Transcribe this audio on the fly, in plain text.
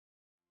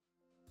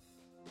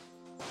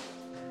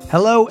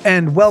Hello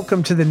and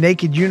welcome to the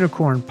Naked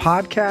Unicorn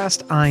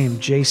podcast. I am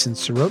Jason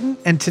Sorotin,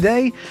 and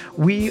today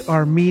we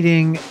are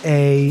meeting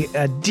a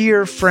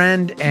dear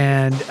friend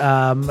and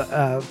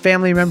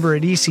family member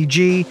at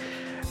ECG,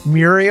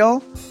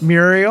 Muriel.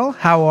 Muriel,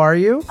 how are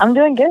you? I'm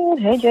doing good.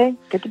 Hey, Jay.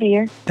 Good to be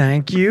here.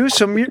 Thank you.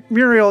 So,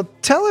 Muriel,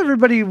 tell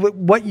everybody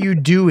what you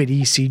do at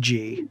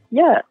ECG.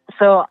 Yeah.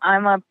 So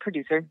I'm a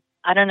producer.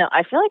 I don't know.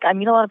 I feel like I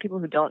meet a lot of people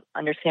who don't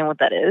understand what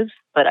that is,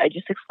 but I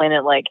just explain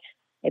it like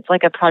it's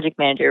like a project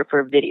manager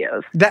for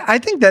videos. I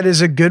think that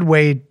is a good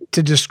way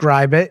to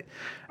describe it.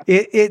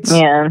 It's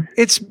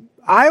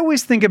I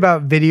always think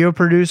about video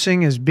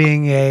producing as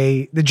being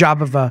the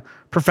job of a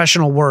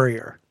professional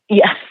warrior.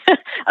 Yeah.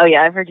 Oh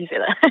yeah, I've heard you say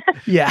that.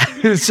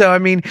 Yeah. So I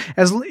mean,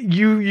 as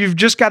you've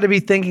just got to be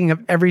thinking of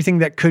everything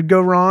that could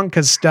go wrong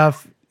because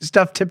stuff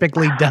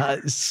typically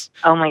does.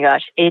 Oh my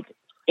gosh, it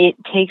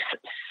takes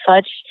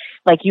such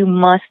you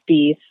must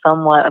be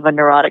somewhat of a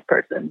neurotic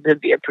person to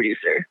be a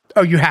producer.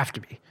 Oh, you have to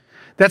be.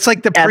 That's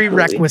like the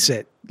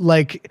prerequisite.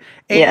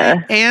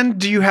 And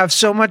do you have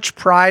so much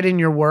pride in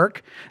your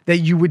work that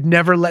you would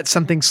never let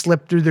something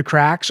slip through the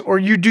cracks, or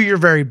you do your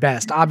very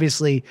best?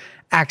 Obviously,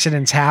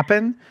 accidents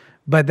happen,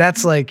 but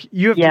that's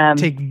you have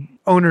to take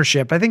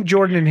ownership. I think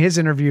Jordan in his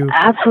interview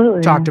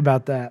talked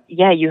about that.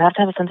 Yeah, you have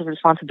to have a sense of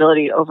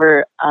responsibility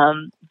over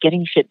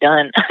getting shit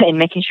done and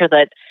making sure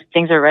that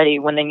things are ready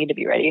when they need to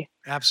be ready.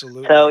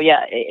 Absolutely. So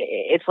yeah,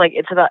 it's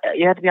about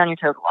you have to be on your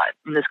toes a lot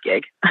in this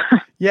gig.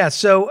 Yeah.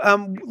 So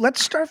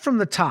let's start from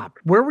the top.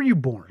 Where were you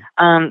born?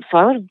 So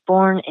I was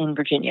born in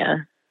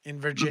Virginia.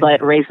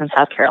 But raised in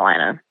South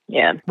Carolina.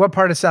 Yeah. What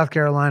part of South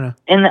Carolina?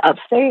 In the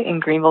upstate,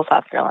 in Greenville,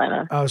 South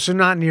Carolina. Oh, so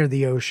not near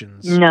the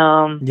oceans.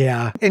 No.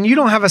 Yeah. And you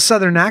don't have a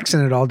Southern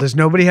accent at all. Does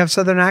nobody have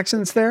Southern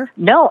accents there?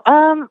 No.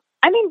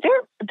 I mean, there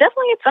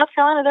definitely in South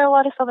Carolina there are a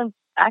lot of Southern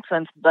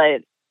accents,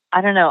 but I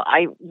don't know.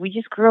 We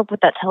just grew up with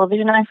that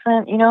television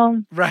accent, you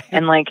know? Right.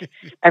 And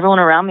everyone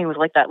around me was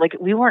like that.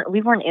 We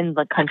weren't in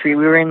the country.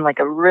 We were in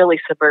a really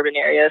suburban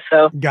area.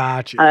 So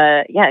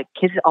gotcha. Yeah,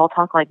 kids all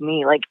talk like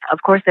me. Of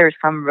course there's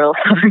some real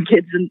Southern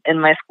kids in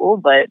my school,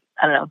 but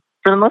I don't know.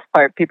 For the most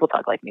part, people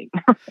talk like me.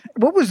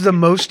 What was the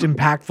most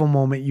impactful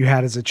moment you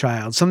had as a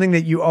child? Something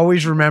that you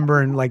always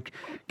remember and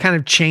kind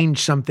of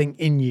changed something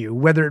in you,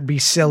 whether it be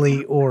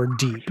silly or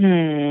deep?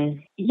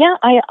 Yeah,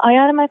 I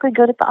automatically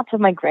go to thoughts of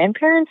my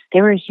grandparents.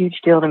 They were a huge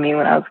deal to me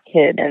when I was a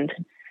kid. And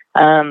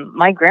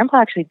my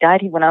grandpa actually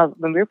died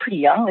when we were pretty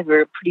young. We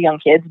were pretty young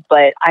kids,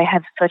 but I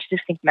have such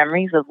distinct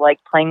memories of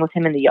playing with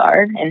him in the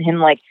yard and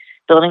him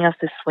building us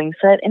this swing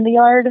set in the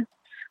yard.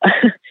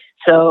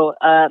 So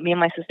me and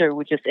my sister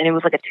and it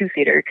was a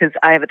 2-seater because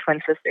I have a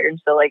twin sister.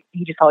 And so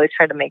he just always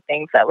tried to make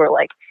things that were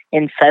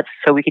in sets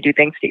so we could do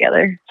things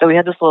together. So we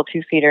had this little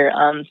 2-seater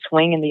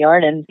swing in the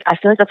yard. And I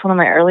feel like that's one of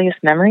my earliest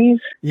memories.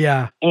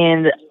 Yeah.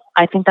 And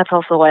I think that's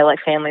also why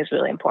family is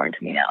really important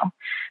to me now.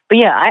 But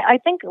yeah, I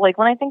think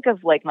when I think of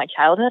my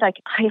childhood, I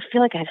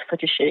feel like I have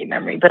such a shitty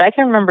memory, but I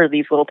can remember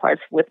these little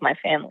parts with my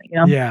family, you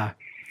know? Yeah.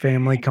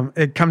 Family,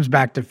 it comes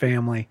back to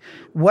family.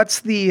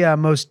 What's the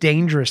most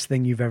dangerous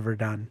thing you've ever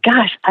done?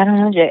 Gosh, I don't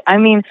know, Jay. I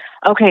mean,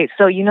 okay,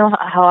 so you know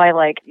how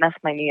I messed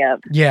my knee up?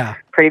 Yeah.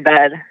 Pretty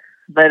bad.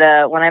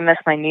 But when I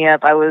messed my knee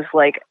up, I was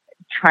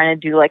trying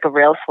to do a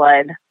rail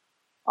slide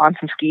on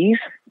some skis.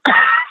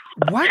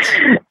 What?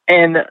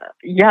 And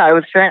yeah, I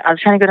was trying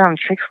to go down a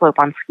trick slope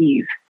on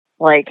skis.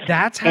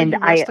 That's how you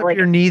messed up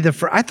your knee.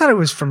 I thought it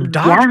was from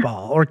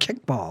dodgeball or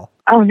kickball.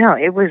 Oh no,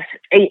 it was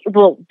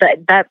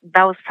that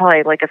was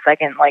probably a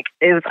second.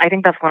 It was. I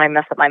think that's when I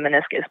messed up my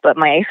meniscus. But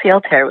my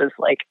ACL tear was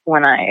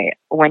when I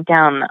went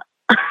down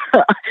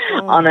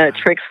on a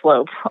trick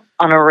slope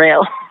on a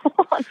rail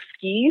on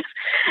skis.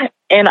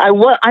 And I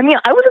was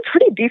a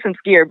pretty decent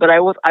skier, but I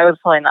was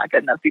probably not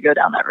good enough to go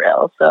down that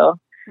rail. So.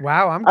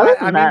 Wow, I'm glad.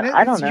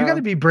 I don't know. You got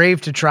to be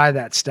brave to try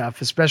that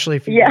stuff, especially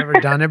if you've never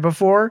done it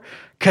before,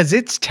 because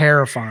it's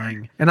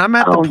terrifying. And I'm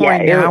at the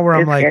point now where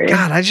I'm scary.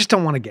 God, I just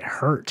don't want to get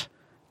hurt.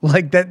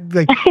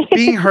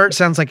 Being hurt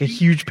sounds like a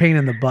huge pain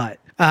in the butt.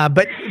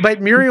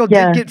 But Muriel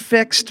did get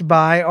fixed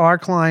by our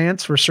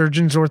clients,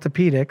 Resurgence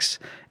Orthopedics,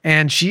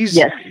 and she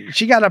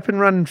got up and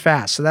running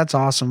fast. So that's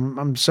awesome.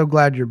 I'm so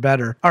glad you're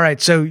better. All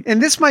right. So,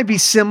 and this might be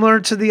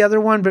similar to the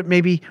other one, but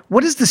maybe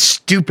what is the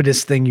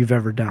stupidest thing you've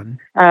ever done?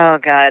 Oh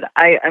God.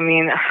 I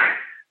mean,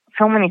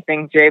 so many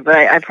things, Jay, but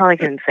I probably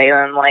couldn't say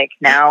them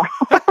now.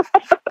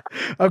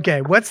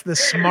 Okay. What's the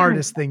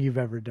smartest thing you've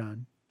ever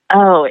done?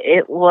 Oh,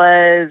 it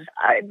was,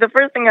 the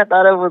first thing I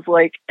thought of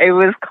was it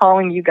was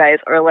calling you guys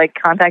or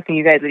contacting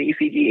you guys at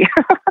ECG.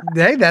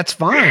 Hey, that's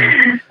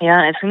fine.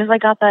 Yeah. As soon as I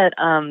got that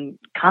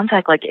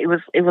contact, it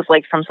was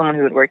from someone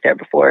who had worked there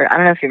before. I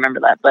don't know if you remember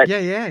that, but yeah.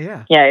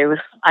 Yeah, it was,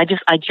 I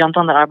jumped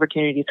on that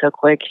opportunity so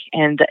quick,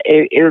 and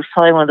it was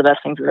probably one of the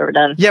best things we've ever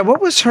done. Yeah. What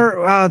was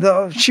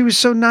her, she was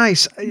so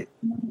nice.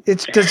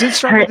 Does it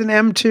start with an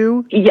M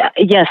too? Yeah.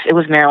 Yes. It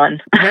was Marilyn.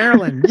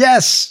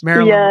 Yes.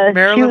 Marilyn. Yeah,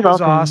 Marilyn she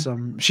was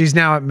awesome. She's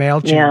now at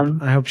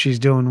MailChimp. Yeah. I hope she's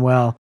doing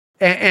well.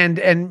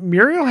 And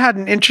Muriel had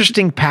an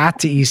interesting path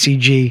to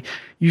ECG.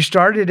 You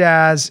started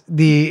as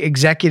the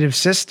executive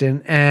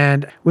assistant,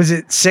 and was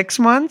it 6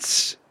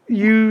 months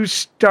you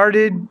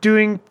started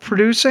doing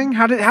producing?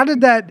 How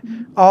did that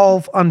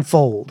all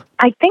unfold?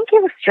 I think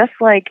it was just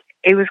like,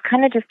 it was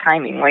kind of just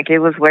timing. Like, it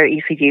was where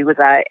ECG was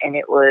at, and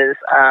it was,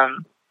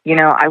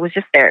 I was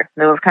just there.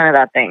 It was kind of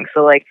that thing.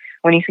 So like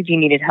when ECG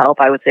needed help,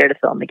 I was there to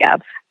fill in the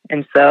gaps.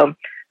 And so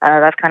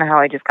that's kind of how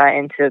I just got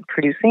into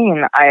producing.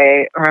 And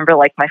I remember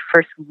like my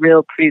first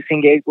real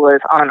producing gig was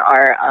on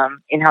our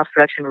in-house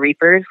production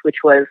Reapers, which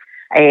was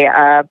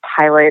a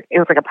pilot. It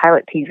was like a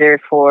pilot teaser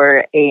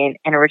for an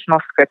original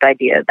script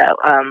idea that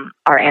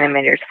our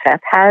animator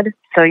Seth had.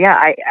 So yeah,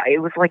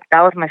 it was like,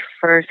 that was my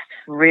first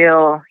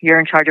real, you're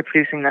in charge of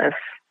producing this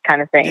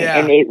kind of thing. Yeah.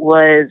 And it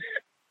was,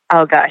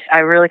 oh gosh, I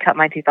really cut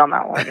my teeth on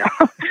that one.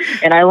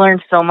 And I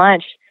learned so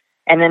much.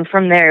 And then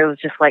from there, it was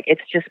just like,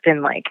 it's just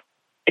been like,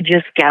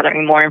 just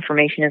gathering more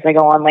information as I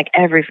go on. Like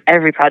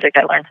every project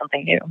I learn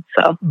something new.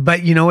 So,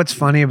 but you know what's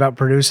funny about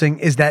producing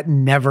is that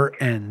never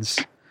ends.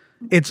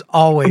 It's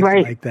always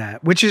like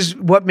that, which is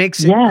what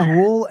makes it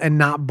cool and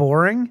not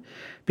boring,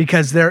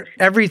 because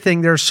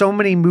there's so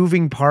many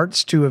moving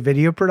parts to a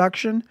video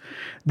production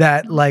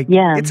that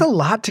it's a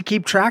lot to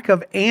keep track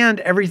of, and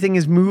everything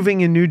is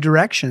moving in new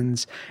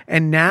directions.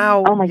 And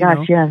now,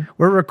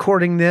 we're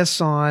recording this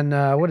on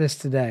what is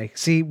today?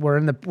 See, we're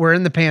in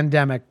the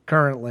pandemic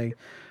currently.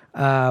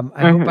 I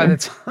hope by the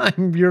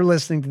time you're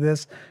listening to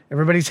this,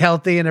 everybody's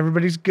healthy and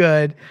everybody's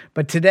good.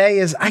 But today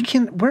is,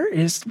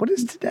 what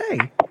is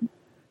today?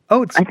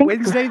 Oh, it's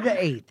Wednesday the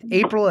 8th,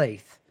 April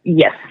 8th.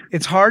 Yes.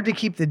 It's hard to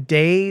keep the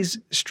days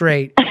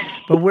straight,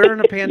 but we're in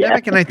a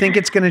pandemic, and I think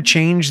it's going to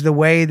change the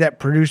way that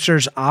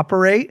producers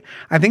operate.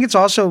 I think it's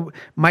also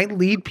might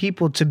lead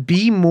people to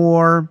be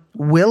more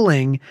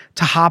willing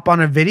to hop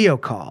on a video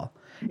call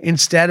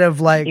instead of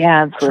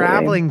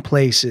traveling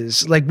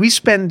places. Like, we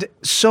spend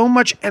so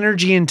much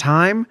energy and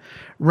time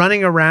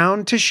running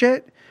around to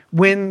shit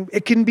when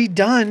it can be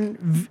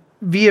done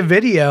via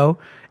video.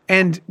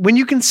 And when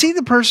you can see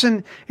the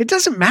person, it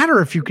doesn't matter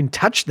if you can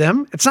touch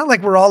them. It's not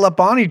like we're all up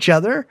on each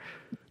other.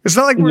 It's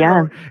not like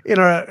we're in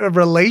a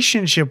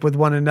relationship with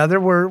one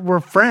another. We're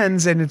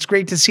friends, and it's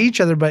great to see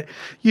each other, but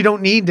you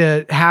don't need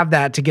to have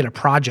that to get a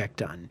project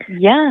done.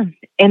 Yeah.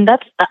 And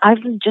I've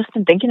just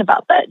been thinking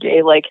about that,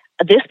 Jay. Like,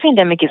 this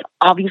pandemic is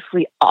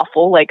obviously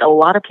awful. Like, a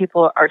lot of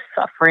people are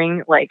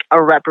suffering like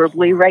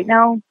irreparably right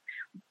now,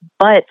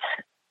 but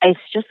it's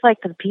just like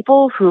the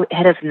people who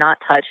it has not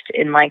touched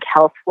in like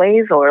health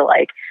ways or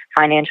like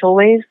financial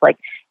ways, like,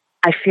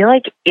 I feel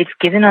like it's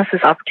given us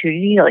this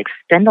opportunity to like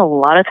spend a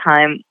lot of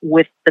time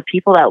with the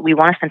people that we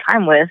want to spend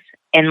time with,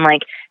 and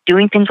like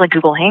doing things like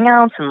Google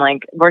Hangouts and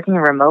like working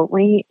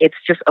remotely. It's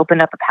just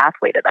opened up a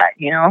pathway to that,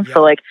 Yeah.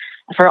 So like,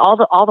 for all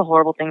the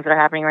horrible things that are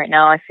happening right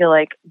now, I feel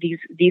like these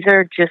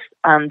are just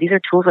these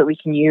are tools that we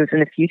can use in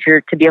the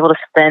future to be able to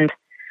spend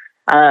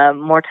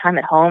more time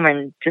at home,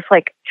 and just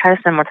like try to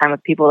spend more time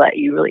with people that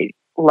you really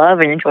love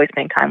and enjoy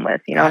spending time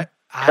with,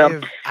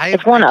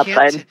 it's one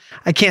upside.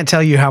 I can't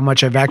tell you how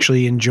much I've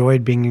actually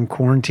enjoyed being in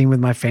quarantine with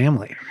my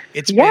family.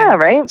 It's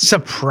been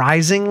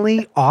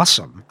surprisingly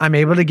awesome. I'm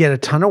able to get a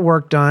ton of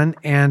work done,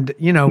 and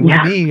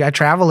with me, I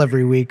travel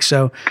every week,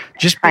 so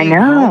just being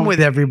home with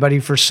everybody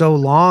for so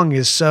long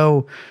is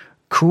so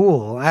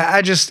cool.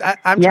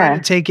 I'm trying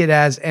to take it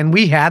as, and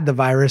we had the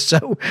virus,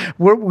 so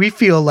we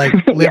feel like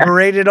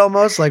liberated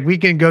almost, like we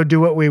can go do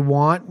what we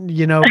want,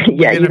 within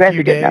a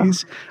few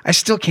days. I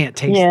still can't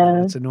taste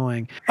that. It's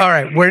annoying. All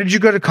right. Where did you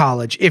go to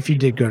college? If you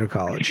did go to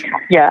college?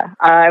 Yeah.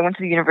 I went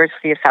to the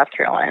University of South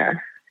Carolina.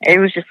 It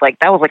was just like,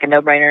 that was like a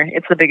no-brainer.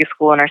 It's the biggest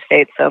school in our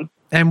state. So.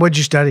 And what'd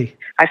you study?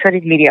 I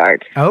studied media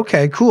arts.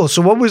 Okay, cool.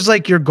 So what was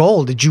like your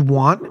goal? Did you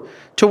want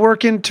to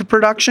work into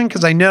production?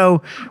 Because I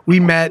know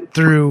we met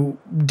through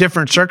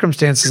different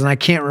circumstances, and I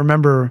can't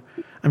remember.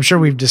 I'm sure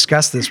we've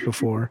discussed this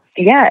before.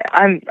 Yeah,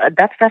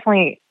 that's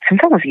definitely,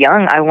 since I was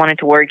young, I wanted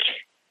to work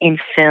in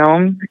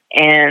film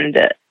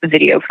and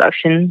video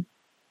production.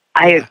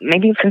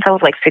 Maybe since I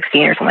was like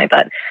 16 or something like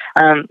that.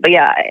 But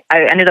yeah, I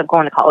ended up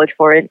going to college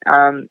for it.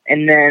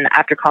 And then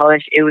after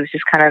college, it was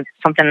just kind of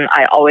something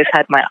I always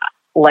had my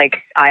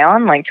eye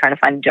on, like trying to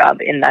find a job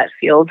in that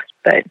field.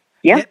 But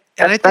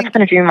that's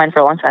been a dream of mine for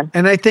a long time.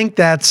 And I think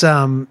that's,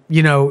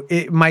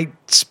 it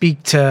might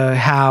speak to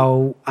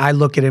how I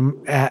look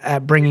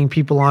at bringing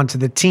people onto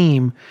the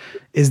team,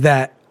 is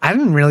that I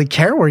didn't really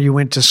care where you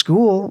went to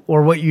school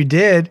or what you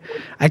did.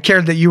 I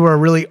cared that you were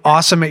really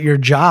awesome at your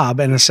job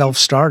and a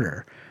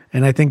self-starter.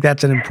 And I think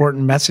that's an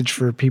important message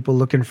for people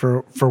looking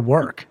for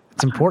work.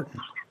 It's important.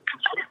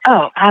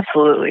 Oh,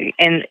 absolutely.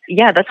 And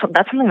yeah, that's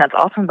something that's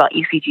awesome about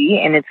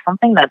ECG. And it's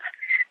something that's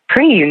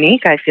pretty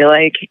unique, I feel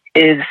like,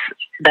 is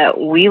that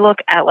we look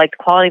at like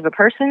the quality of a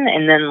person,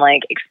 and then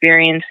like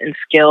experience and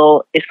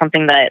skill is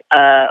something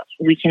that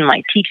we can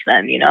like teach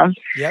them,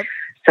 Yep.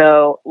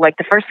 So like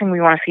the first thing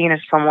we want to see in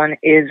someone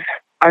is,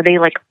 are they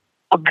like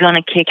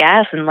gonna kick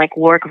ass and like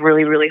work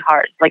really, really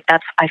hard? Like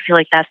I feel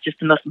like that's just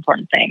the most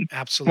important thing.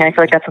 Absolutely. And I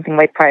feel like that's something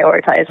we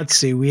prioritize. Let's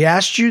see. We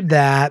asked you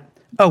that.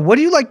 Oh, what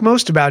do you like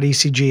most about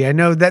ECG? I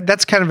know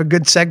that's kind of a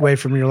good segue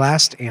from your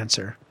last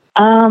answer.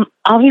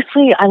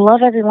 Obviously, I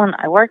love everyone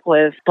I work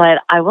with, but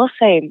I will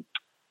say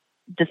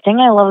the thing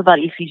I love about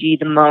ECG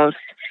the most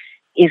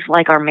is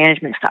like our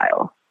management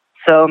style.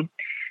 So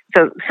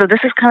this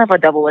is kind of a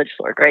double-edged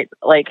sword, right?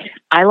 Like,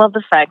 I love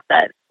the fact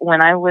that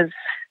when I was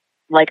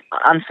like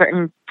on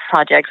certain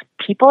projects,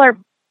 people are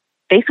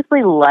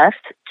basically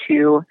left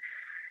to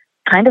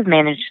kind of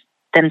manage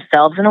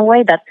themselves in a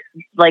way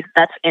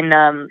that's in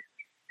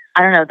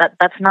I don't know,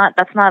 that's not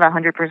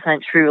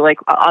 100% true. Like,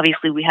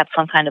 obviously we have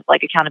some kind of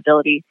like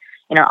accountability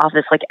in our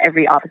office, like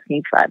every office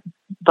needs that.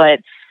 But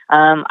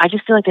I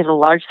just feel like there's a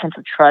large sense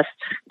of trust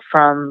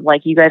from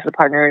like you guys, the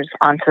partners,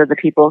 onto the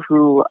people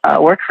who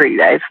work for you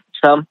guys.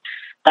 So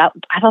that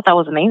I thought that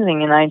was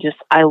amazing, and I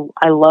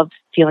loved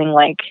feeling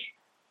like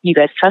you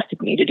guys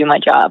trusted me to do my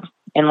job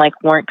and like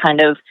weren't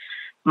kind of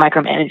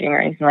micromanaging or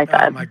anything like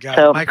that. Oh my God.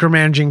 So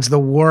micromanaging's the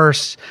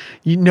worst.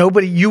 You will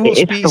be,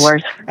 the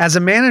worst. As a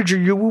manager,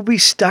 you will be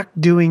stuck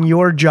doing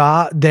your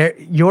job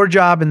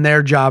and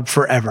their job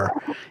forever.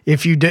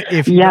 If you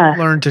don't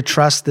learn to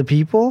trust the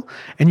people,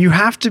 and you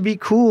have to be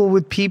cool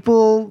with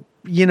people,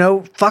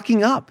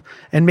 fucking up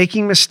and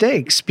making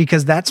mistakes,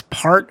 because that's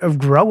part of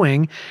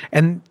growing.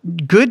 And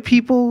good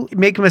people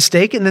make a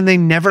mistake and then they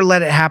never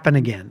let it happen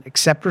again.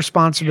 Accept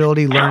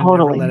responsibility, learn,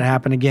 never let it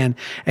happen again.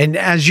 And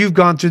as you've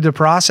gone through the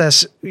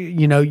process,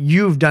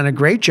 you've done a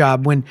great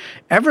job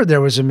whenever there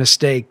was a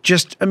mistake,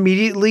 just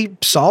immediately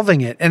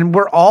solving it. And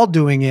we're all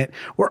doing it.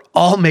 We're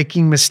all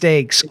making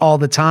mistakes all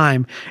the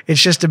time.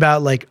 It's just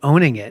about like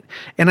owning it.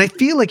 And I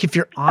feel like if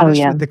you're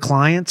honest with the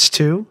clients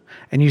too,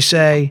 and you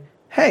say,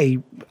 hey,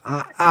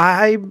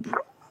 I'm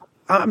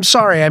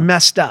sorry, I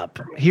messed up.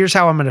 Here's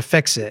how I'm going to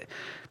fix it.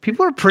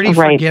 People are pretty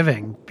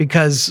forgiving,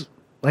 because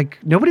like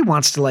nobody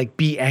wants to like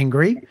be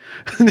angry,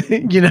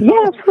 Yeah,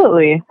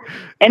 absolutely.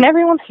 And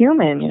everyone's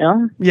human,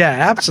 Yeah,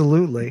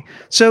 absolutely.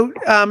 So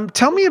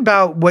tell me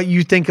about what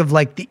you think of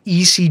like the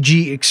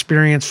ECG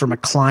experience from a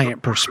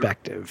client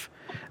perspective,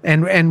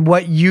 and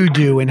what you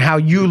do and how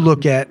you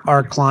look at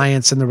our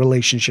clients and the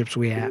relationships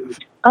we have.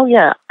 Oh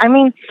yeah. I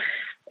mean,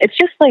 it's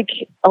just like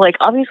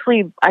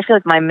obviously I feel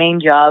like my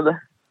main job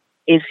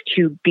is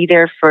to be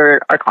there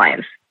for our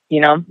clients,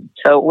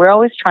 so we're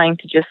always trying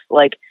to just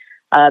like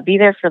be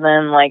there for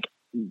them, like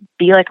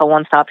be like a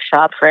one-stop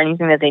shop for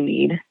anything that they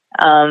need,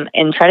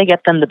 and try to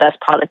get them the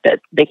best product that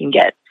they can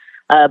get.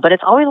 But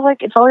it's always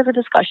a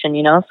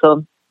discussion,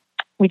 so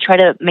we try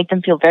to make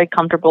them feel very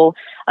comfortable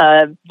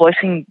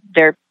voicing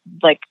their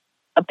like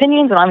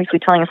opinions, and obviously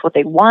telling us what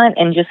they want,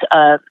 and just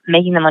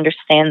making them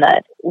understand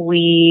that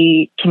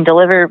we can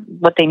deliver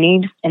what they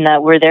need and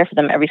that we're there for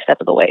them every step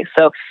of the way.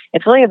 So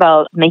it's really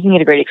about making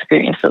it a great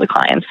experience for the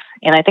clients.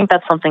 And I think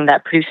that's something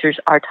that producers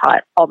are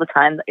taught all the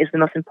time is the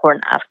most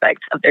important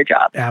aspect of their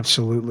job.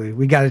 Absolutely.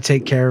 We got to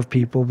take care of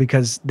people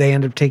because they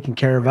end up taking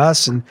care of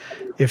us. And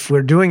if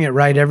we're doing it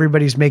right,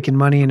 everybody's making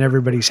money and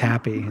everybody's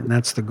happy. And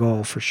that's the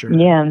goal for sure.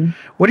 Yeah.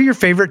 What are your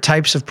favorite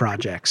types of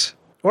projects,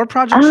 or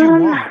projects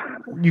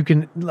you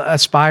can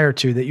aspire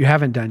to that you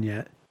haven't done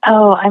yet?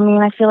 Oh, I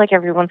mean, I feel like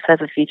everyone says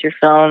a feature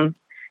film,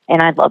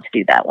 and I'd love to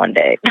do that one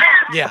day.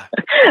 Yeah.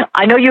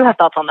 I know you have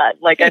thoughts on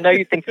that. Like, I know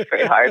you think it's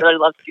very hard, but I'd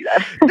love to do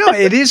that. No,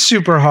 it is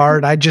super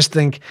hard. I just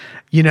think,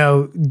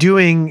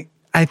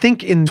 I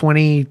think in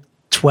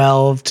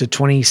 2012 to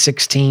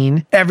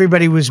 2016,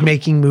 everybody was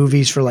making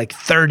movies for like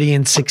 $30,000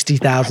 and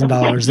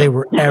 $60,000. They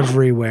were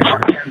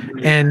everywhere.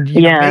 And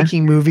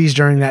making movies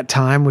during that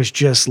time was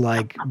just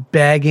like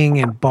begging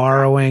and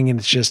borrowing. And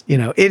it's just,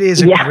 it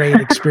is a great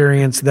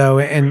experience though.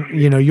 And,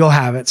 you'll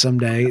have it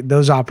someday.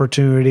 Those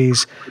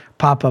opportunities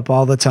pop up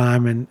all the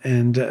time.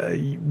 And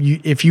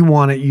if you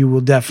want it, you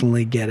will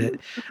definitely get it.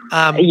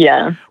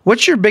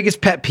 What's your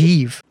biggest pet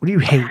peeve? What do you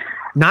hate?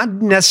 Not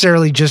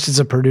necessarily just as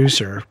a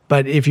producer,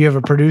 but if you have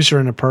a producer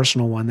and a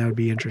personal one, that would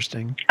be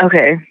interesting.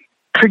 Okay.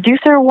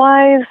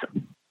 Producer-wise,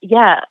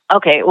 yeah.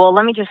 Okay. Well,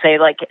 let me just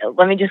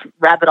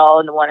wrap it all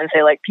into one and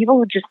say, like, people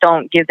who just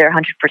don't give their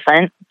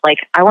 100%, like,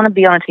 I want to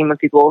be on a team of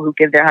people who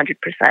give their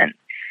 100%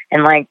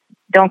 and, like,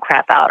 don't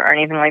crap out or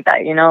anything like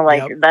that,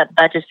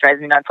 that just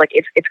drives me nuts. Like,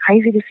 it's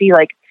crazy to see,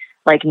 like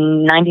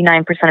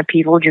 99% of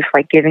people just,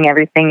 like, giving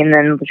everything and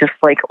then just,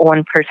 like,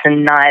 one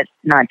person not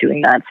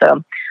doing that.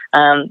 So,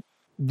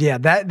 yeah,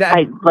 that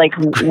I like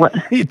what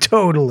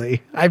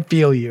totally. I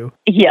feel you.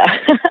 Yeah.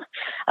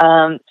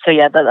 So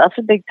yeah, that's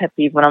a big pet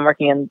peeve when I'm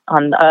working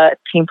on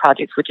team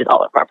projects, which is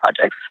all of our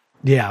projects.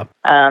 Yeah.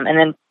 And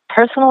then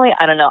personally,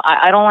 I don't know.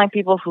 I don't like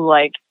people who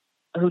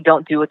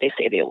don't do what they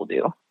say they will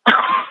do.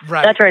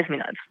 Right. That drives me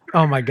nuts.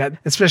 Oh my God.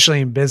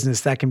 Especially in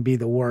business, that can be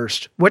the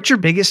worst. What's your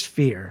biggest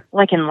fear?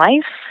 Like in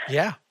life?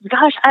 Yeah.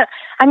 Gosh,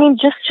 I mean,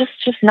 just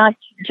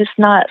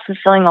not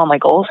fulfilling all my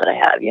goals that I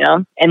have,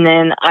 And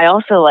then I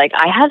also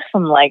I have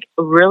some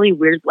really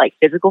weird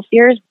physical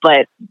fears,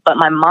 but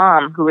my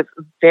mom, who is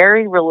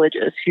very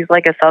religious, she's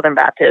like a Southern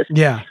Baptist.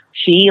 Yeah.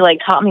 She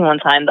taught me one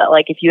time that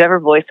if you ever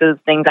voice those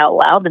things out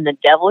loud, then the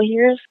devil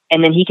hears,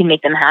 and then he can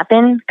make them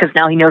happen because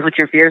now he knows what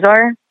your fears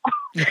are.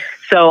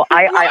 So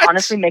I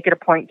honestly make it a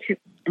point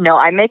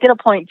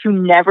to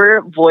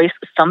never voice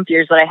some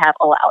fears that I have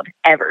aloud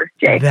ever,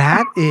 Jay.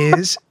 That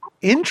is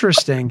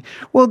interesting.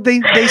 Well,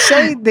 they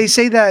say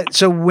that.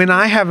 So when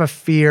I have a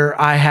fear,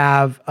 I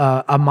have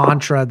a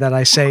mantra that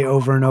I say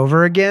over and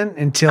over again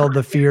until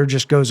the fear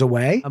just goes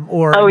away,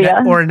 or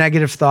a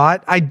negative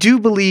thought. I do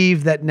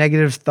believe that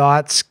negative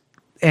thoughts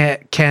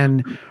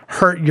can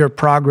hurt your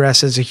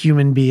progress as a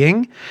human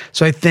being.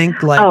 So I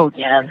think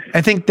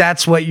I think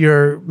that's what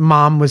your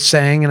mom was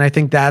saying. And I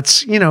think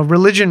that's,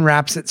 religion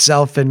wraps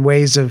itself in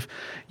ways of,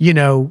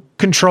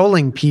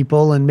 controlling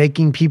people and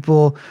making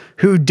people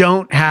who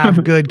don't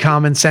have good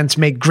common sense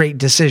make great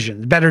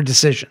decisions, better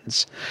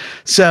decisions.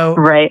 So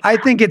I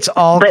think it's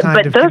all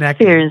kind of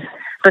connected.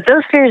 But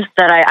those fears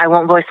that I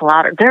won't voice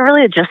louder, they're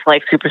really just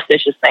like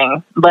superstitious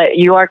things. But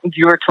you are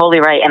totally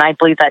right. And I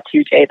believe that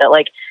too, Jay, that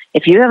like,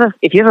 if you have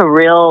a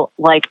real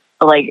like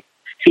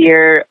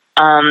fear,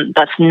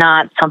 that's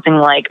not something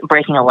like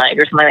breaking a leg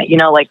or something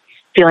like, like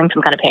feeling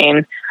some kind of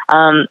pain,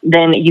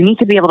 then you need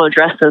to be able to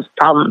address those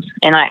problems.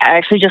 And I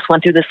actually just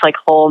went through this like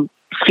whole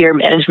fear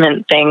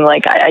management thing.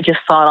 Like I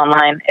just saw it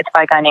online. It's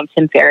by a guy named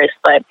Tim Ferriss,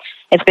 but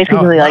it's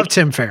basically like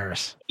Tim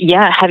Ferriss.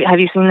 Yeah. Have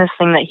you seen this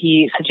thing that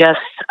he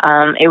suggests?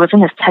 It was in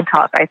his TED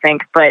Talk, I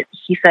think, but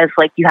he says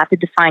like, you have to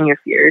define your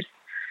fears.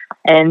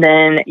 And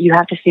then you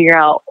have to figure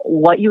out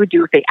what you would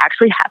do if they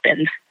actually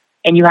happened.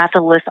 And you have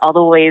to list all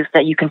the ways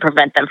that you can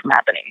prevent them from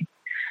happening.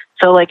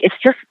 So like, it's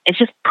just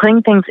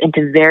putting things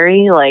into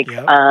very like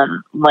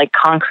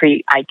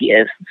concrete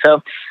ideas.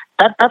 So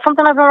that's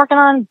something I've been working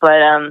on,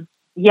 but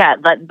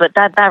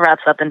that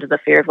wraps up into the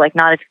fear of like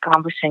not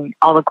accomplishing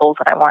all the goals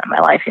that I want in my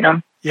life,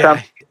 Yeah.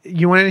 So,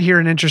 you wanted to hear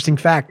an interesting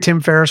fact.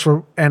 Tim Ferriss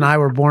and I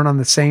were born on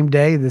the same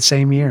day, the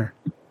same year.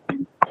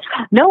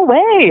 No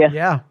way.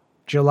 Yeah.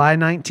 July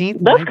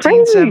 19th,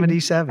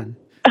 1977.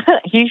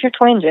 He's your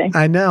twin, Jay.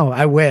 I know.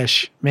 I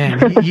wish.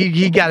 Man,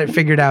 he got it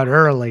figured out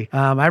early.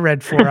 I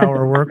read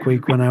 4-Hour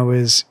Workweek when I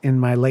was in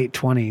my late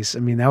 20s. I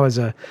mean, that was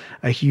a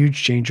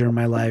huge changer in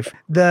my life.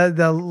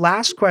 The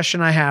last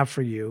question I have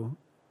for you,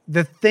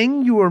 the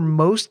thing you are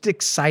most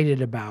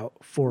excited about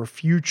for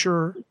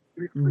future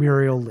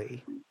Muriel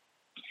Lee.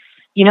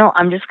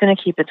 I'm just going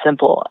to keep it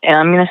simple. And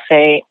I'm going to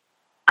say,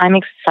 I'm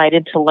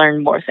excited to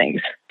learn more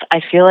things.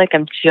 I feel like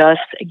I'm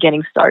just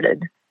getting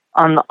started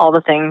on all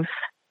the things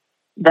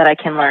that I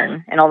can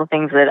learn and all the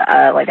things that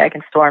I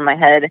can store in my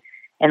head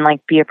and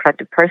like be a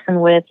productive person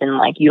with and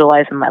like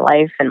utilize in my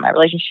life and my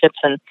relationships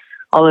and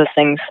all those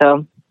things.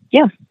 So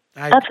yeah,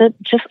 that's it.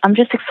 I'm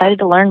just excited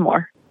to learn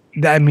more.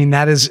 I mean,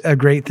 that is a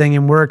great thing.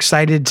 And we're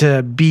excited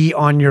to be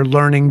on your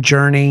learning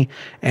journey.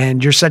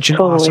 And you're such an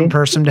awesome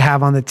person to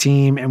have on the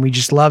team. And we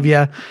just love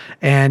you.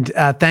 And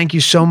thank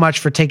you so much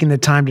for taking the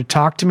time to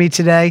talk to me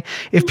today.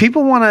 If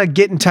people want to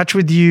get in touch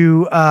with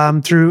you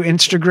through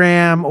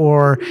Instagram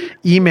or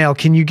email,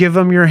 can you give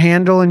them your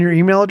handle and your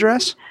email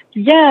address?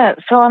 Yeah,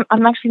 so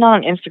I'm actually not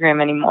on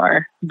Instagram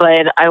anymore,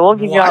 but I will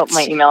give you out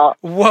my email.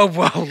 Whoa,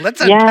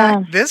 let's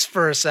unpack this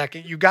for a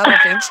second. You got off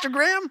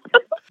Instagram?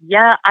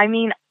 Yeah, I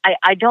mean,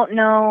 I don't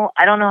know.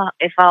 I don't know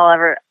if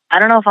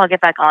I'll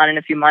get back on in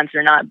a few months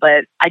or not,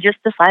 but I just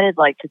decided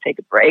like to take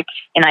a break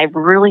and I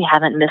really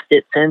haven't missed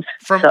it since.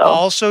 From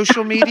all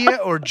social media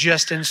or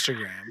just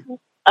Instagram?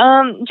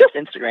 Just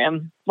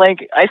Instagram.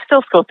 Like I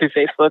still scroll through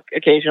Facebook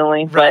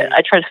occasionally, but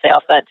I try to stay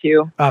off that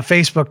too.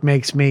 Facebook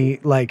makes me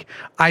like,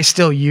 I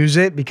still use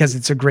it because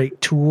it's a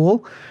great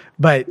tool.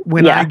 But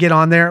when I get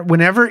on there,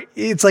 whenever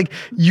it's like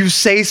you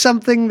say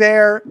something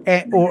there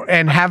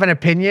and have an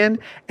opinion,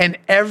 and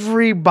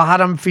every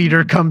bottom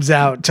feeder comes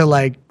out to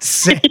like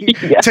say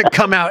to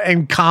come out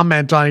and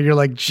comment on it, you're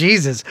like,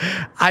 Jesus,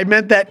 I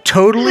meant that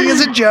totally as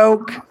a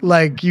joke.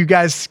 Like you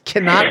guys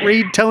cannot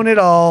read tone at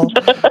all.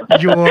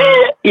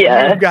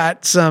 You've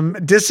got some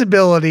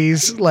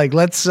disabilities. Like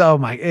it's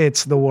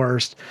the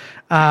worst.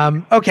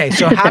 Okay,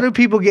 so how do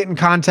people get in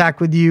contact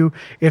with you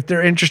if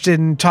they're interested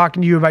in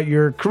talking to you about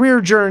your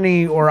career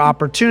journey or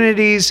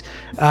opportunities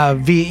via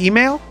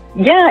email?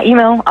 Yeah,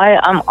 email.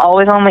 I'm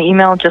always on my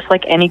email, just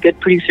like any good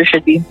producer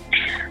should be.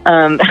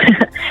 And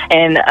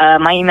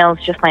my email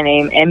is just my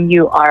name,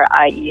 Muriel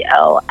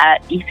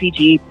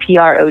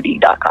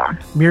 @ecgprod.com.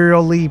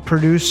 Muriel Lee,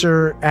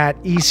 producer at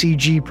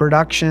ECG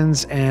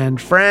Productions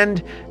and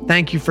friend.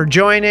 Thank you for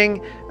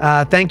joining.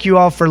 Thank you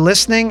all for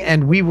listening,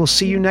 and we will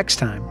see you next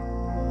time.